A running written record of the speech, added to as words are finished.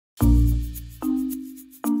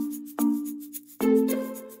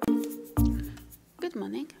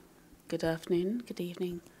morning, good afternoon, good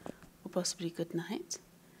evening, or possibly good night.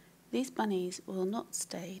 These bunnies will not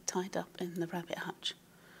stay tied up in the rabbit hutch.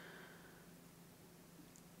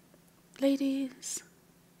 Ladies,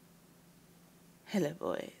 hello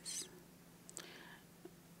boys.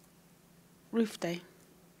 Roof day.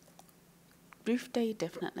 Roof day,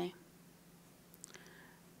 definitely.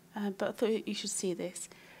 But I thought you should see this.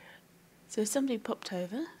 So somebody popped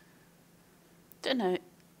over. Don't know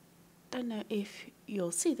if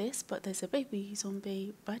you'll see this, but there's a baby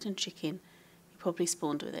zombie riding chicken. You probably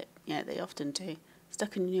spawned with it. Yeah, they often do.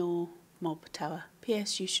 Stuck in your mob tower.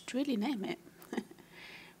 P.S. You should really name it.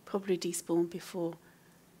 Probably despawn before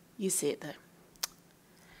you see it though.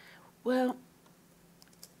 Well,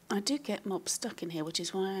 I do get mobs stuck in here, which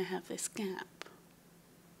is why I have this gap.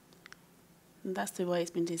 And that's the way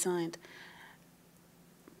it's been designed.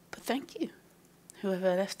 But thank you,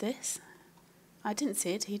 whoever left this. I didn't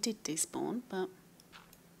see it, he did despawn, but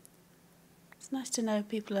it's nice to know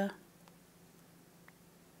people are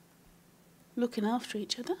looking after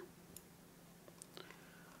each other.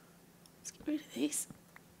 Let's get rid of these.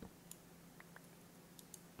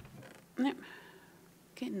 Nope.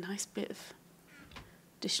 Get a nice bit of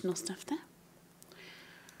additional stuff there.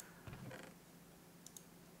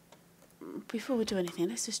 Before we do anything,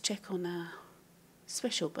 let's just check on our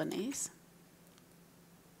special bunnies.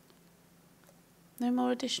 No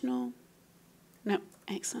more additional? No,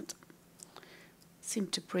 excellent. Seem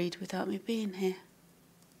to breed without me being here.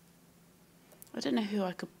 I don't know who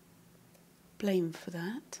I could blame for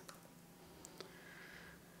that.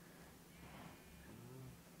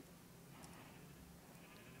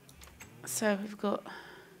 So we've got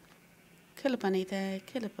killer bunny there,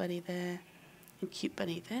 and cute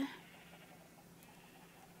bunny there,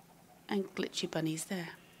 and glitchy bunnies there.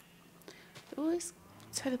 They always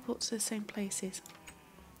teleport to the same places.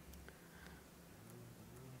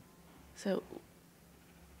 So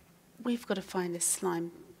we've got to find this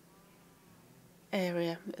slime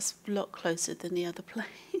area that's a lot closer than the other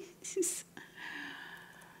place.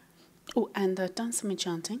 Oh, and I've done some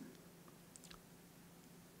enchanting.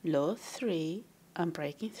 Law 3,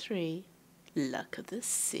 Unbreaking 3, Luck of the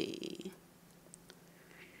Sea.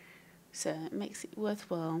 So it makes it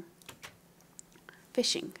worthwhile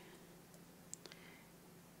fishing.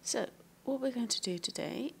 So what we're going to do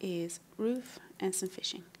today is roof and some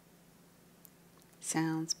fishing.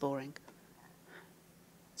 Sounds boring.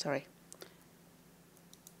 Sorry.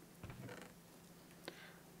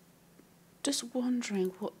 Just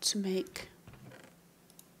wondering what to make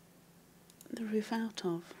the roof out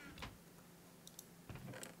of.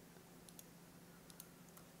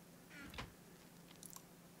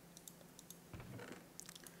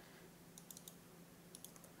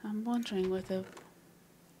 I'm wondering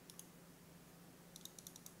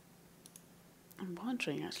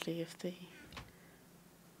actually if the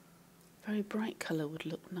very bright colour would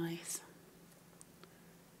look nice.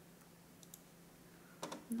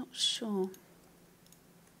 Not sure.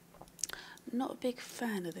 Not a big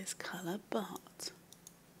fan of this colour, but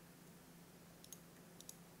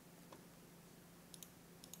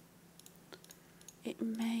it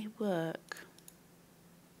may work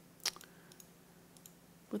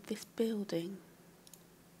with this building.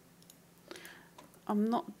 I'm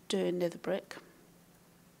not doing nether brick.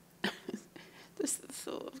 Just the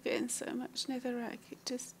thought of getting so much netherrack, it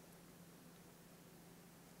just...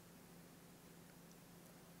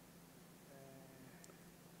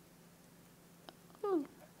 Oh.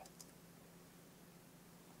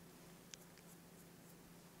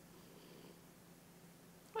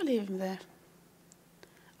 I'll leave him there.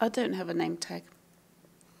 I don't have a name tag.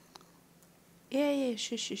 Yeah,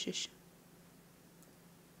 shush.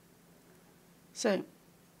 So,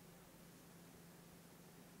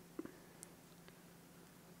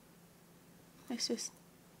 let's just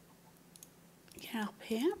get up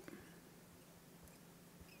here.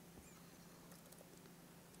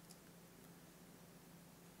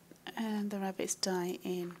 And the rabbits die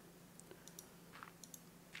in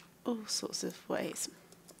all sorts of ways.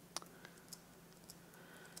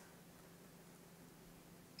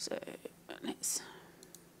 So let's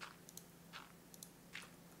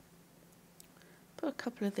put a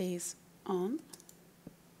couple of these on.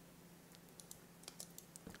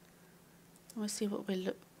 We'll see what we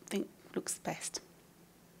think looks best.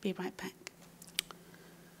 Be right back.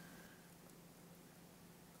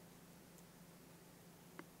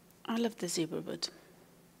 I love the zebra wood.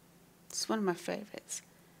 It's one of my favourites.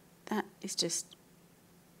 That is just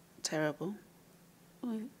terrible.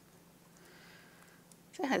 Ooh.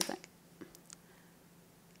 So how's that?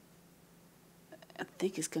 I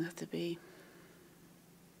think it's going to have to be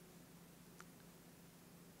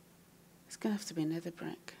going to have to be nether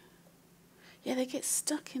brick. Yeah, they get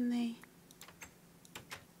stuck in the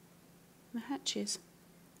hatches.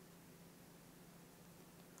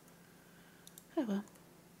 Oh well.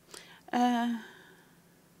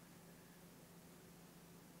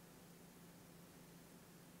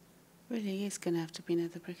 Really is going to have to be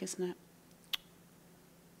nether brick, isn't it?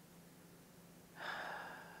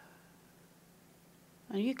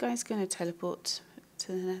 Are you guys going to teleport to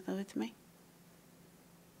the nether with me?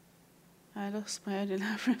 I lost my only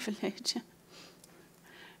privilege.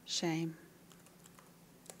 Shame.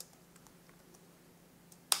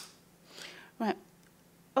 Right,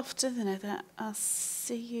 off to the nether. I'll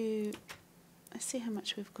see you. Let's see how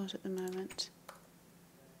much we've got at the moment.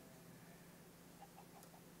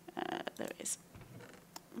 There it is.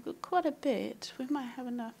 We've got quite a bit. We might have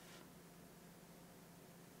enough.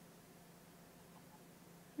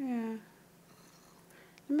 Yeah.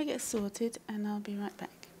 Let me get sorted and I'll be right back.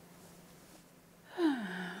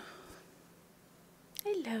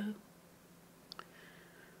 Hello.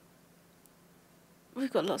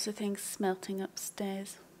 We've got lots of things smelting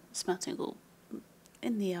upstairs. Smelting all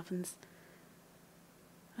in the ovens.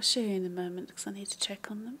 I'll show you in a moment because I need to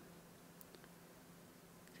check on them.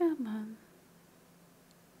 Come on.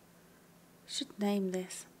 Should name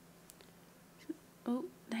this. Oh,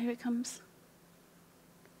 here it comes.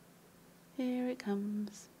 Here it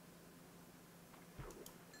comes.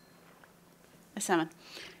 A salmon.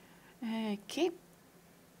 Okay.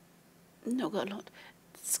 Not got a lot.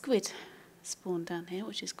 Squid spawned down here,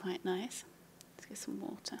 which is quite nice. Let's get some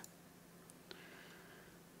water.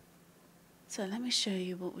 So let me show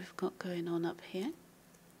you what we've got going on up here.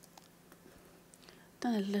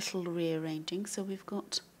 Done a little rearranging, so we've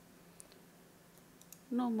got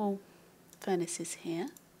normal furnaces here,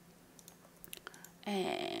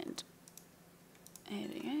 and there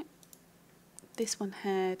we go. This one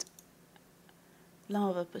had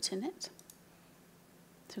lava put in it,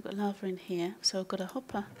 so we've got lava in here, so I've got a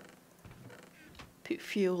hopper, put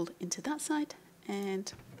fuel into that side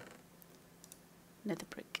and nether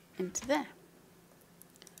brick into there.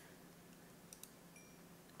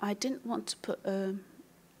 I didn't want to put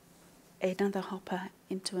another hopper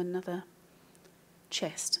into another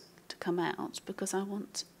chest to come out because I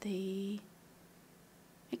want the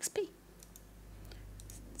XP.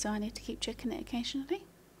 So I need to keep checking it occasionally,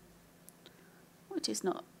 which is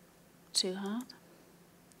not too hard.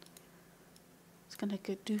 It's going to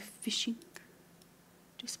go do fishing,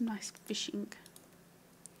 do some nice fishing.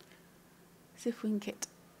 See if we can get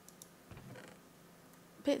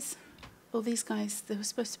bits. Well, these guys, there were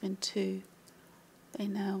supposed to have been 2. They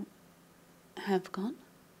now have gone.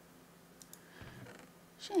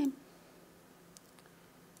 Shame.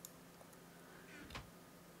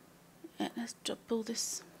 Yeah, let's drop all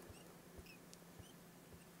this.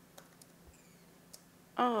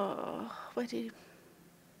 Oh, where did you...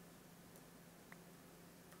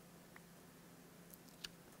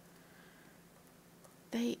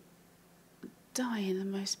 They die in the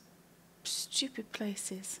most stupid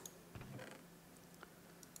places.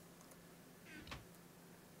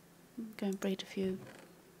 Go and breed a few.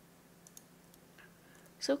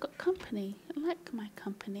 So I've got company. I like my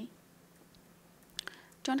company.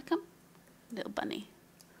 Do you want to come? Little bunny.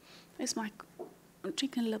 There's my... I'm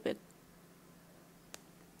drinking a little bit...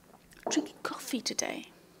 drinking coffee today.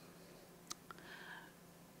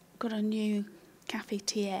 Got a new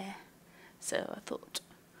cafetiere. So I thought,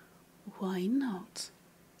 why not?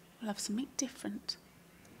 We'll have something different.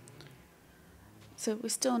 So we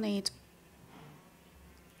still need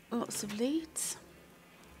lots of leads.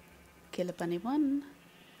 Killer bunny 1.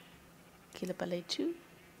 Killer bunny 2.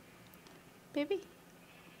 Baby.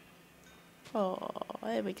 Oh,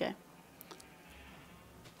 there we go.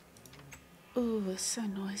 Oh, it's so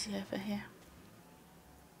noisy over here.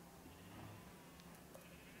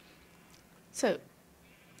 So,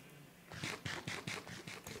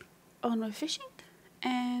 on with fishing,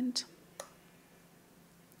 and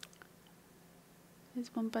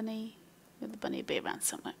there's one bunny. The bunny will be around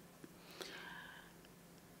somewhere.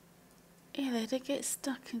 Yeah, they get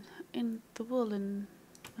stuck in the wool and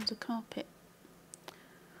under carpet.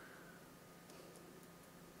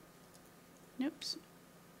 Oops.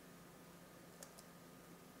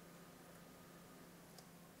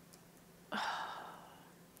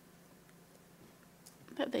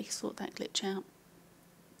 Bet they sort that glitch out.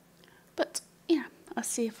 But yeah, I'll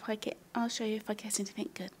see if I'll show you if I get anything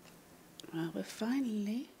good. Well, we're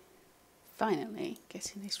finally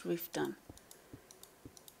getting this roof done.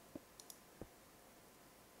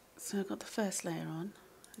 So I got the first layer on.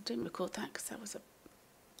 I didn't record that because that was a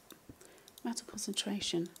matter of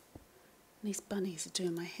concentration. And these bunnies are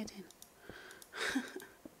doing my head in.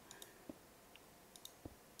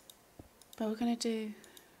 But we're going to do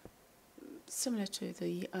similar to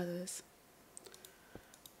the others.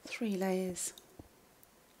 3 layers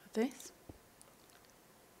of this.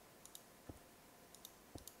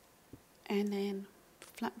 And then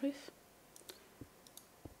flat roof.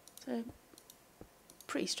 So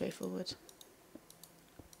pretty straightforward.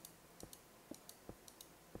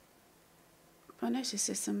 I noticed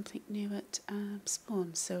there's something new at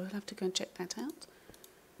Spawn, so we'll have to go and check that out.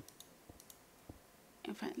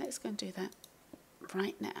 In fact, let's go and do that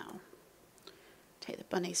right now. Take the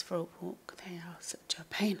bunnies for a walk. They are such a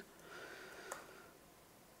pain.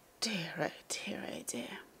 Dear, oh dear, oh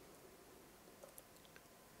dear.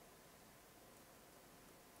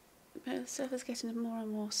 But the server's getting more and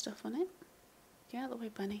more stuff on it. Get out of the way,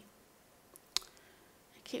 bunny.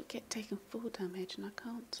 I keep taking fall damage and I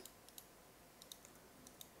can't.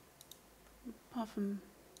 Apart from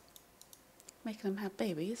making them have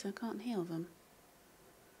babies, I can't heal them.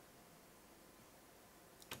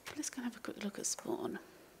 Let's go and have a quick look at Spawn.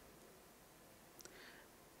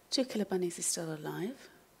 2 killer bunnies is still alive.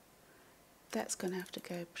 That's going to have to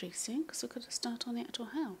go pretty soon because we've got to start on the actual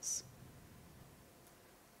house.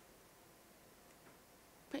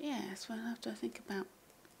 But yes, we'll have to think about.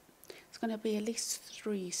 It's going to be at least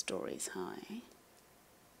 3 stories high.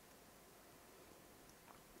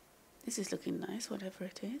 This is looking nice, whatever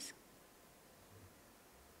it is.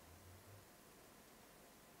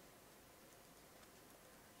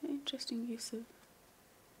 Interesting use of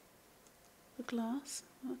the glass.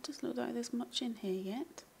 Well, it doesn't look like there's much in here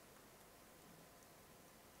yet.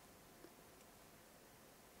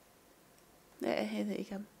 There you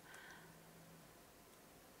go.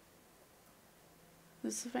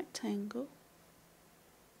 There's a rectangle.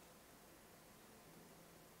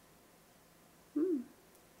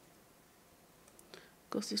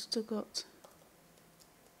 Of course, it's still got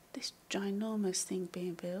this ginormous thing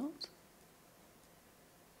being built.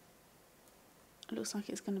 It looks like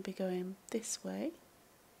it's going to be going this way.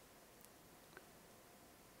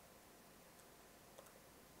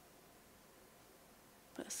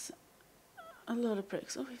 But it's a lot of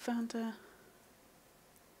bricks. Oh, we found a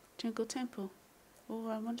jungle temple. Oh,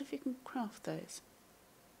 I wonder if you can craft those.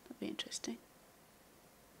 That'd be interesting.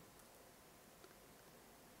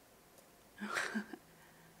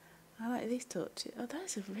 I like these torches. Oh,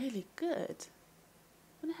 those are really good.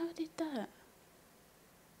 I wonder how I did that.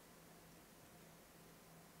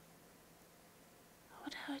 I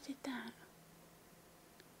wonder how I did that.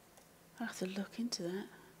 I'll have to look into that.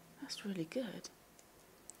 That's really good.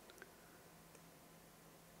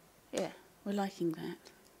 Yeah, we're liking that.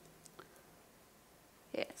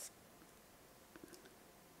 Yes.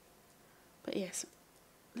 But yes,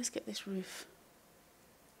 let's get this roof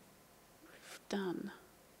done.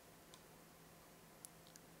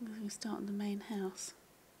 We can start on the main house.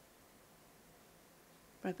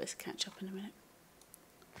 Rabbits catch up in a minute.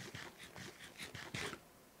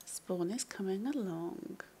 Spawn is coming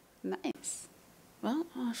along. Nice. Well,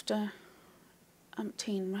 after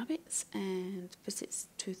umpteen rabbits and visits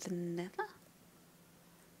to the nether,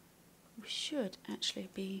 we should actually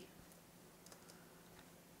be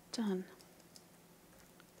done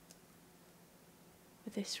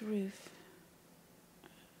with this roof.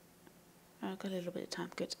 I've got a little bit of time,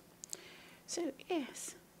 good. So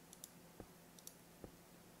yes,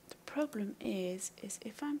 the problem is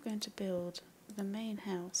if I'm going to build the main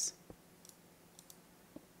house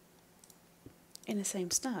in the same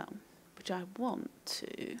style, which I want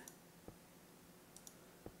to,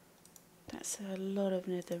 that's a lot of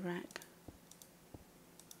netherrack.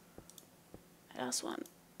 Last one.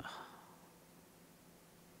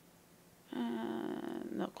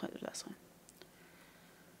 Not quite the last one.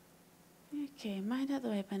 Okay, mind out the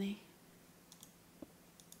way, bunny.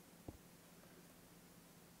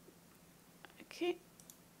 Okay.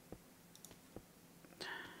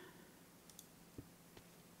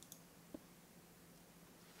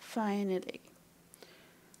 Finally.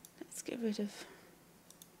 Let's get rid of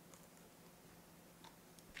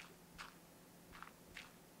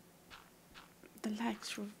the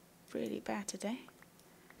lag's really bad today.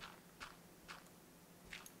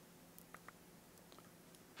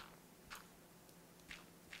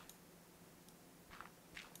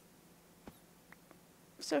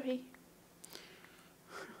 Sorry.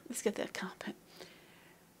 Let's get that carpet.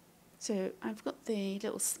 So I've got the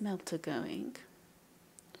little smelter going.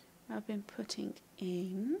 I've been putting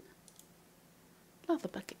in lava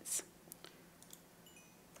buckets.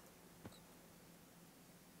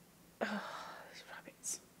 Oh, these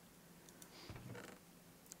rabbits.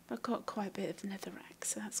 I've got quite a bit of netherrack,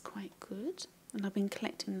 so that's quite good. And I've been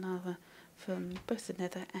collecting lava from both the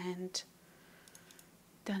nether and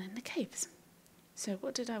down in the caves. So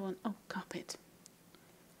what did I want? Oh, carpet.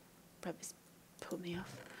 Rabbits pulled me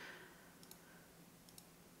off.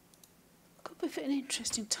 Got a bit of an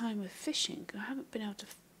interesting time with fishing. I haven't been able to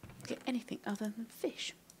get anything other than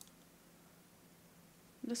fish.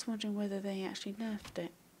 I'm just wondering whether they actually nerfed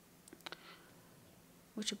it,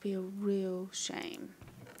 which would be a real shame,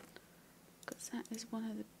 because that is one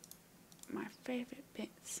of my favourite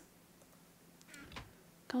bits.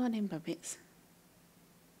 Go on in, Rabbits.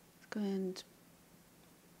 Let's go and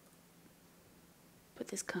put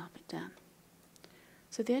this carpet down.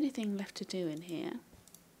 So the only thing left to do in here,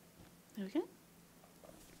 there we go,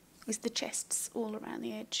 is the chests all around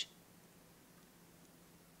the edge.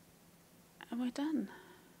 And we're done.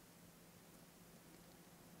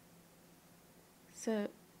 So,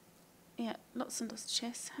 yeah, lots and lots of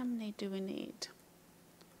chests. How many do we need?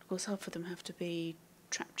 Of course, half of them have to be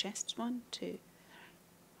trap chests. 1, 2,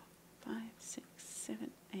 5, 6,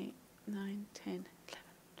 7, 8, 9, 10, 11,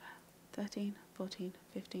 12, 13, 14,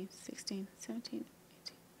 15, 16, 17,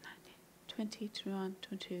 18, 19, 20, 21,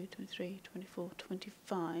 22, 23, 24,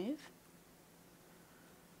 25.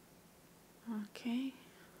 Okay.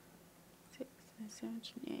 6, 7,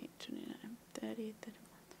 28, 29, 30, 31,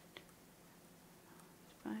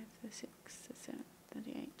 5, 36, 37,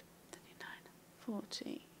 38, 39,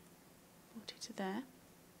 40. 40 to there.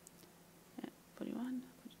 Yeah, 41,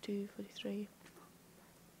 42, 43,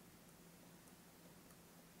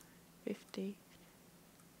 50,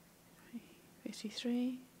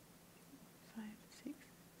 53, 5, 6,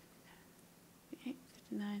 58,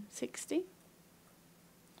 59, 60.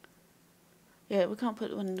 Yeah, we can't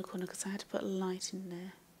put one in the corner because I had to put a light in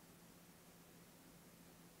there.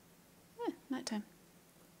 Yeah, night time.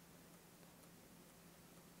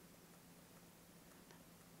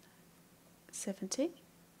 70.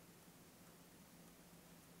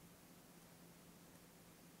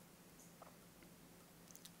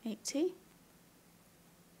 80.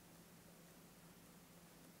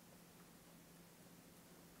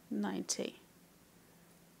 90.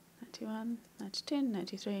 91, 92,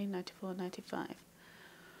 93, 94, 95.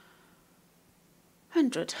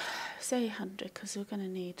 100. Say 100 because we're going to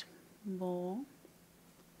need more.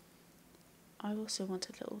 I also want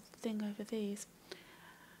a little thing over these.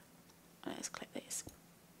 Let's click this.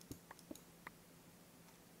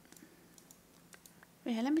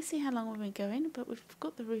 Yeah, let me see how long we've been going, but we've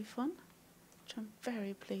got the roof on, which I'm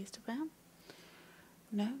very pleased about.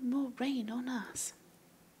 No more rain on us.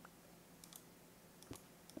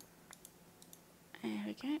 There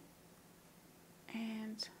we go.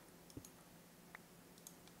 And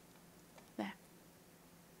there.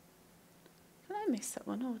 Did I miss that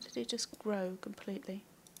one, or did it just grow completely?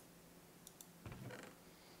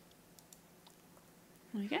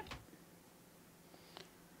 There we go.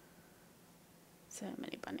 So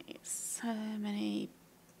many bunnies. So many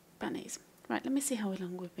bunnies. Right, let me see how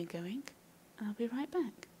long we've been going, and I'll be right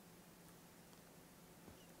back.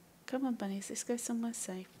 Come on, bunnies, let's go somewhere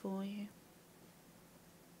safe for you.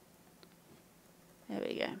 There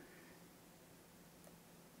we go.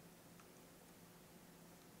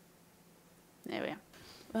 There we are.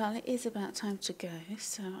 Well, it is about time to go,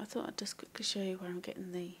 so I thought I'd just quickly show you where I'm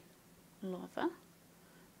getting the lava.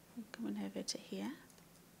 I'm coming over to here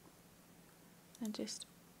and just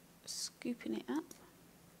scooping it up.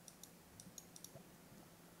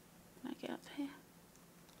 Can I get up here?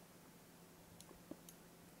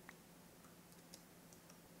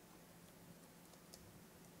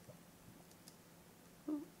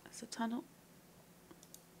 Oh, there's a tunnel.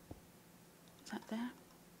 Is that there?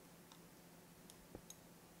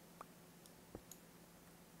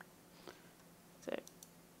 So,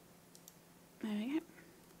 there we go.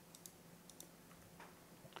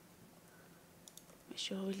 Make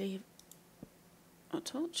sure we leave our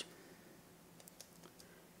torch,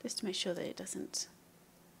 just to make sure that it doesn't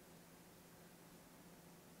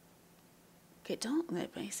get dark there,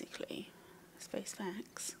 basically. Let's face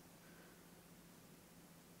facts.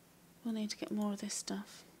 We'll need to get more of this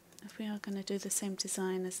stuff if we are going to do the same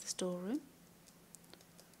design as the storeroom.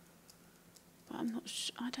 But I'm not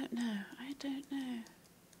sure. I don't know.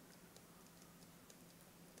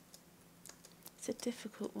 It's a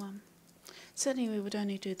difficult one. Certainly we would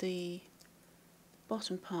only do the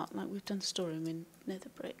bottom part like we've done the storeroom in nether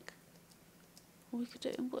brick. Or we could do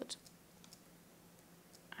it in wood.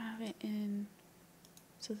 Have it in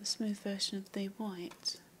the smooth version of the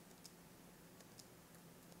white.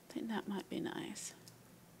 I think that might be nice.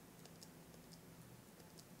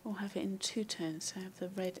 Or have it in two tones, so have the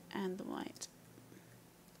red and the white.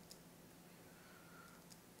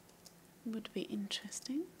 Would be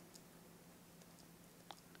interesting.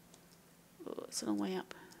 it's a long way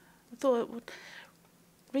up. I thought it would.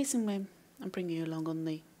 Reason when I'm bringing you along on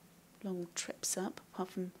the long trips up,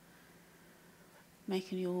 apart from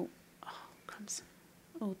making you all, oh, crumbs,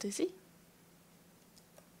 all dizzy,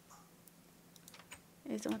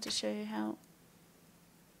 is I want to show you how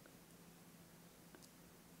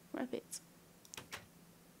rabbits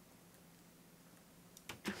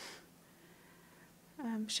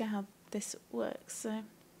show how this works. So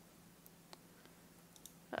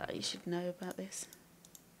you should know about this.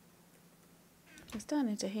 It's down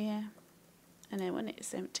into here, and then when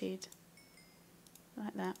it's emptied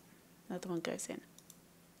like that, another one goes in,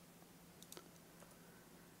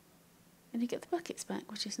 and you get the buckets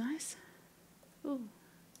back, which is nice. Ooh,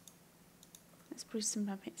 let's brew some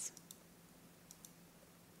rabbits.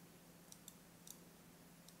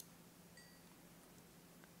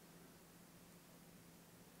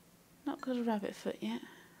 Not got a rabbit foot yet.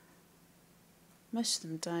 Most of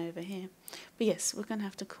them die over here. But yes, we're going to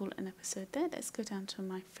have to call it an episode there. Let's go down to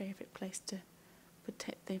my favourite place to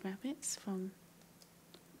protect the rabbits from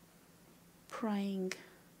prying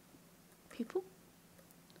people.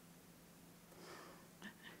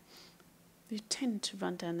 We tend to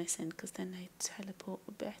run down this end because then they teleport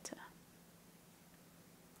better.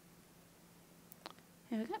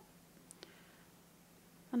 Here we go.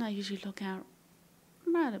 And I usually log out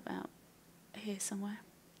right about here somewhere.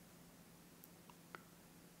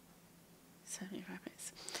 So many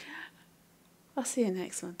rabbits. I'll see you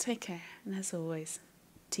next one. Take care. And as always,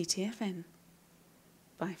 TTFN.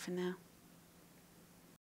 Bye for now.